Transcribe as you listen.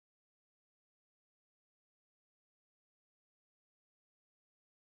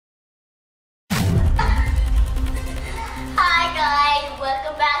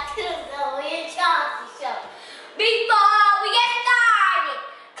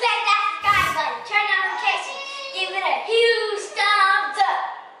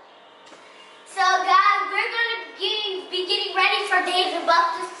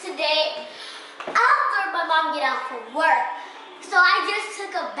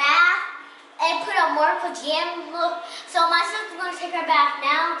pajamas look. So my sister's gonna take her bath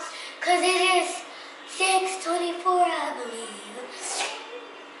now, cause it is 6:24, I believe.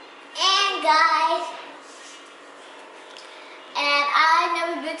 And guys, and I've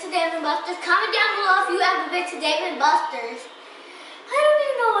never been to Dave & Buster's. Comment down below if you ever been to Dave & Buster's. I don't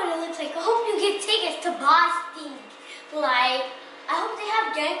even know what it looks like. I hope you get tickets to Boston. Like, I hope they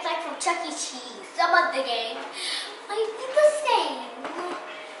have games like from Chuck E. Cheese. Some of the games might be the same.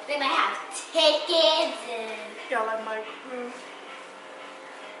 They might have tickets and Yeah, like my crew.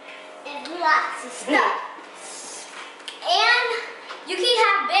 And lots of stuff. And you can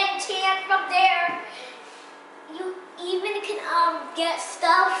have Ben 10 from there. You even can get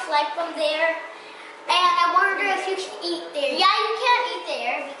stuff like from there. And I wonder if you can eat there. Yeah, you can eat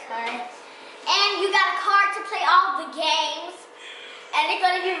there because. And you got a card to play all the games. And it's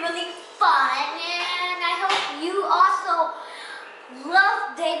gonna be really fun. And I hope you also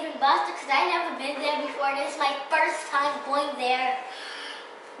love Dave & Buster's because I've never been there before. This is my first time going there.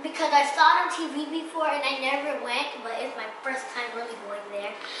 Because I saw it on TV before and I never went, but it's my first time really going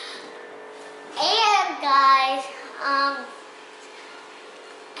there. And guys, huh?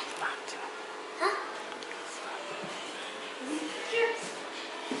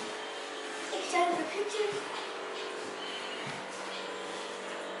 Pictures.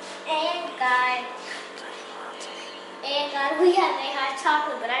 And guys, we had a hot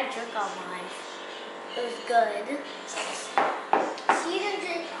chocolate, but I drank all mine. It was good. She didn't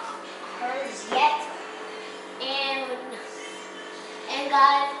drink hers yet. And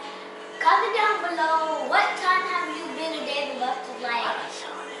guys, comment down below what time have you been to Dave & Buster's like.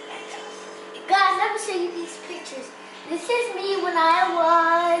 Guys, let me show you these pictures. This is me when I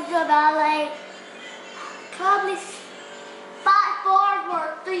was about like probably 5'4"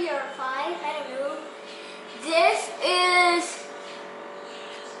 or 3 or 5, I don't know. This is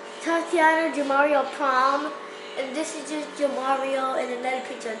Tatiana Jamario prom. And this is just Jamario and another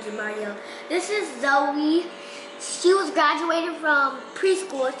picture of Jamario. This is Zoe. She was graduating from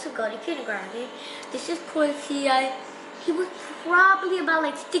preschool to go to kindergarten. This is Quincy. He was probably about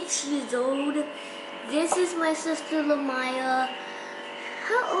like 6 years old. This is my sister Lamaya.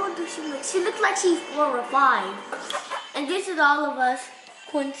 How old does she look? She looks like she's 4 or 5. And this is all of us.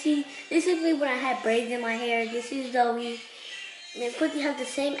 Quincy. This is me when I had braids in my hair. This is Zoe. And then Quincy has the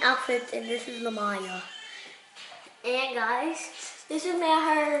same outfits, and this is Lamaya. And guys, this is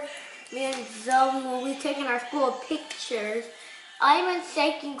me and Zoe when we're taking our school pictures. I'm in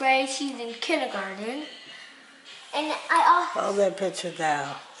 2nd grade, she's in kindergarten. And I also... Hold that picture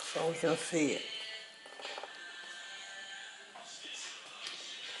down so we can see it.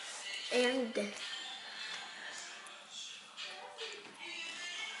 And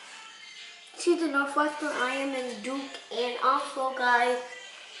she's in Northwestern, I am in Duke. And also guys,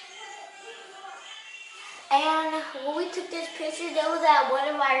 and when we took this picture, that was at one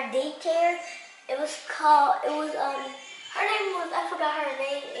of our daycare. Her name was, I forgot her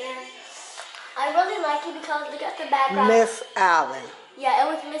name, and I really like it because look at the background. Miss Allen. Yeah, it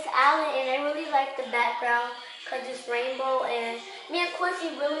was Miss Allen, and I really like the background because it's rainbow, and me and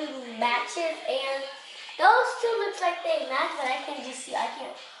Quincy really matches, and those two looks like they match, but I can just see,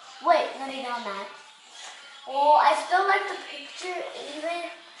 wait, no they don't match. Well, I still like the picture,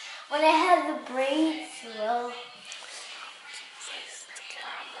 even when I had the braids, well.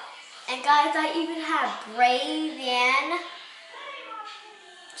 And guys, I even had braids, and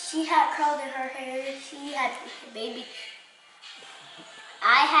she had curls in her hair. She had baby.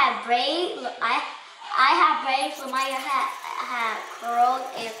 I had braids. I had braids. So Maya had curls,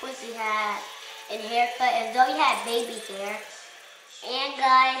 and Quincy had a haircut, and Zoe had baby hair. And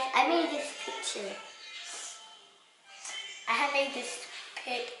guys, I made this picture.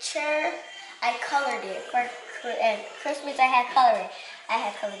 I colored it. For Christmas I had coloring. I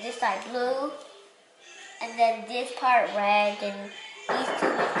had colored this side blue, and then this part red, and these two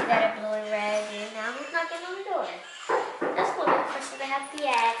mixed together, blue and red, and now who's knocking on the door? That's one of the questions I have to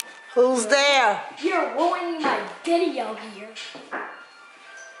ask. Who's there? You're ruining my video here.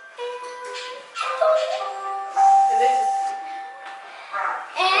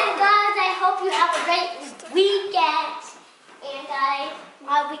 And guys, I hope you have a great weekend. And guys,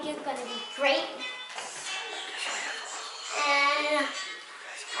 my weekend's gonna be great. And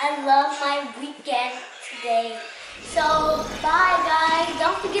I love my weekend today. So bye guys.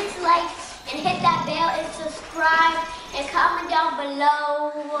 Don't forget to like and hit that bell and subscribe and comment down below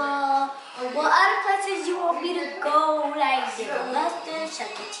what other places you want me to go, like Dave & Buster's,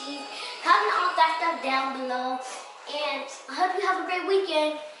 Chuck E. Cheese. Comment all that stuff down below. And I hope you have a great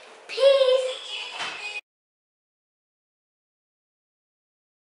weekend. Peace.